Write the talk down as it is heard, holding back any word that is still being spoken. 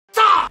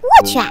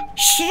去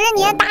，10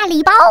年大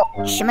礼包，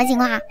什么情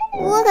况？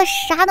我可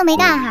啥都没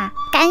干哈，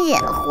赶紧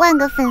换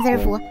个粉丝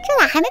服，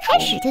这咋还没开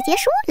始就结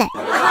束了？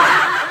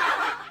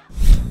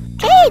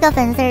这个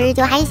粉丝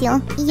就还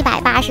行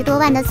，180多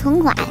万的存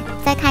款。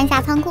再看一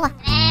下仓库，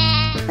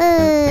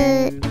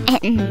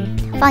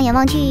放眼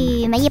望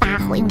去没一把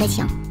好用的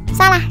枪，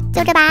算了，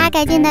就这把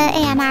改进的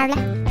AMR 了，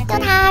用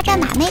它占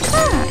把没错，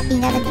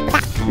应该问题不大。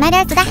买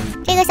点子弹，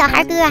这个小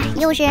孩哥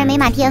又是没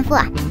满天赋，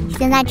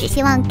现在只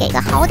希望给个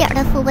好点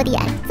的复活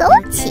点，走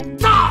起！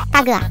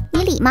大哥，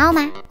你礼貌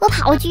吗？我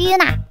跑狙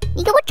呢，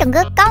你给我整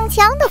个钢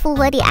枪的复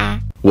活点。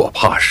我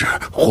怕是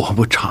活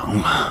不长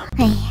了。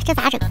哎呀，这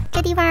咋整？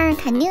这地方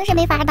肯定是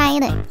没法待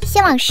的，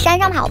先往山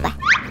上跑吧。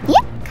咦，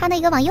看到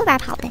一个往右边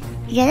跑的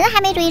人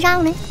还没追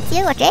上呢，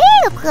结果这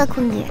个破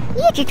坤哥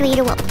一直追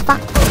着我不放，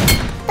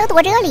都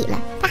躲这里了，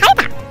他还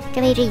打。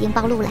这位置已经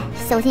暴露了，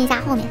小心一下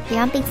后面，别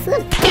让被刺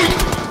了。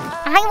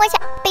哎呦我去，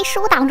被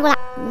树挡住了，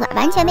我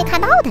完全没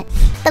看到他，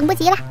等不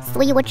及了，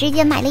所以我直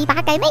接买了一把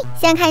改妹。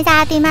先看一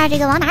下对面这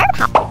个往哪儿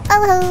跑。哦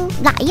吼，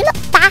来了，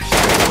打！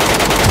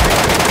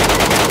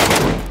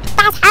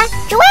大残，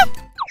追！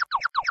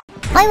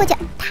哎呦我去，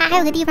他还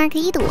有个地方可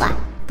以躲，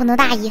不能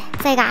大意，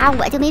再嘎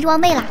我就没装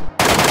备了。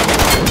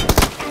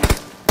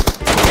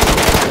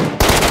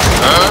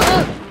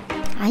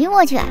哎呦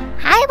我去，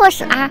还不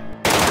傻！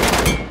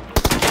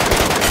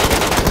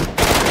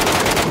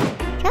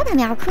这他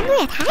喵坤哥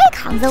也太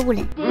抗揍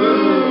了！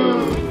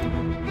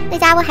这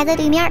家伙还在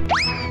对面，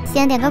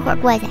先点个火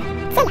过去，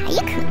再来一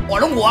颗火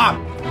龙果。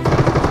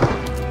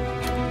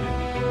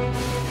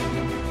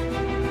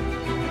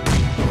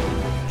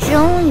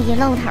终于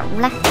露头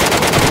了，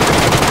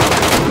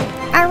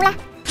了！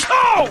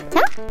瞧，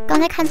刚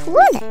才看错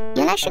了，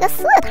原来是个4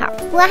头，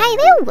我还以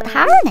为5头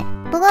呢。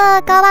不过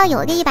高报有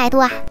个100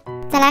多，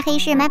再来黑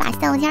市买把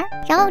橡枪，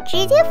然后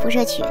直接辐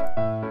射区。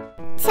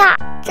恰，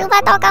这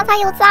把刀刚才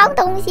有脏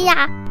东西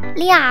呀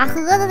，2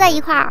盒子在一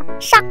块儿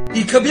上。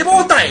你可别把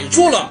我逮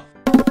住了！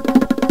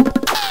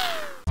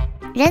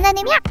人在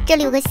那面，这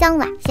里有个箱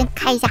子，先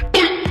开一下。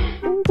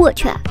我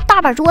去，大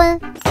板砖！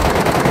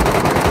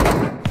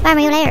外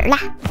面又来人了，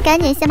赶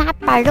紧先把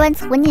板砖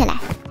存起来。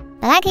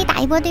本来可以打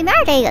一波对面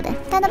这个的，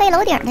但他被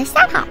楼顶的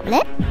吓跑了。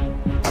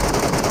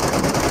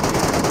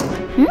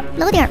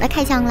楼顶的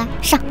开枪了，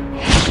上！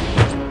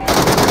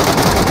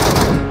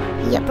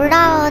也不知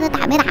道他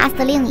打没打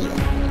死另一个，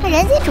他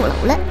人进主楼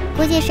了，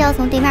估计是要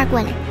从对面过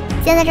来。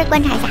先在这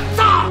观察一下。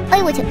哎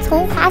呦我去，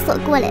从滑索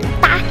过来了，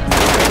打！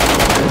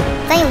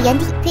咱有掩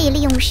体，可以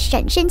利用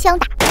闪身枪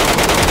打。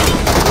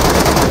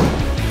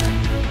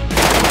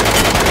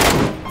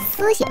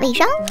丝血未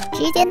伤，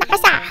直接拿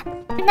下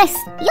 ，nice！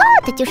 要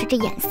的就是这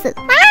颜色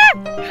啊，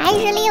还是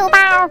6包，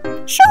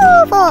舒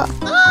服。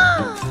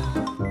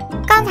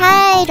刚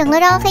才整了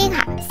张黑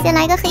卡，先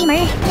来个黑门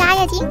压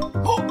压惊，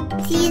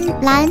金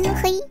蓝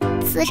黑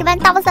40万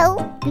到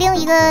手，另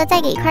一个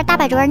再给一块大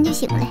板砖就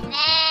行了。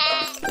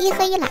一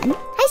黑一蓝还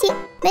行，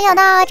没想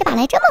到这把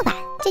来这么晚，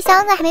这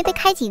箱子还没被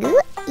开几个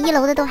，1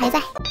楼的都还在。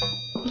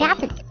压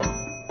死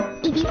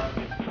你！一击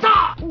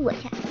炸！我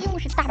去，又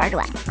是大板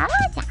砖，好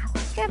家伙！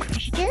这把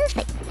是真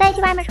肥，再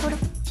去外面瞅瞅。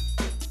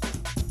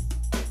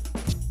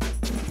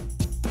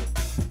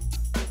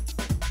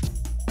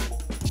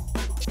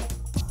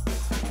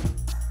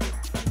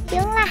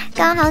行啦，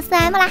刚好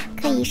4M 啦，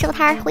可以收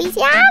摊回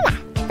家啦。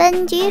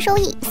本局收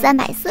益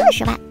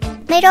340万，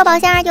每周宝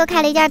箱又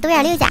开了一件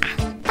9.6甲，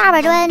大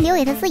板砖留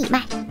给他自己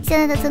卖，现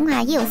在的存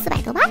款也有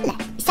400多万了。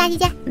下期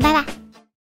见，拜拜。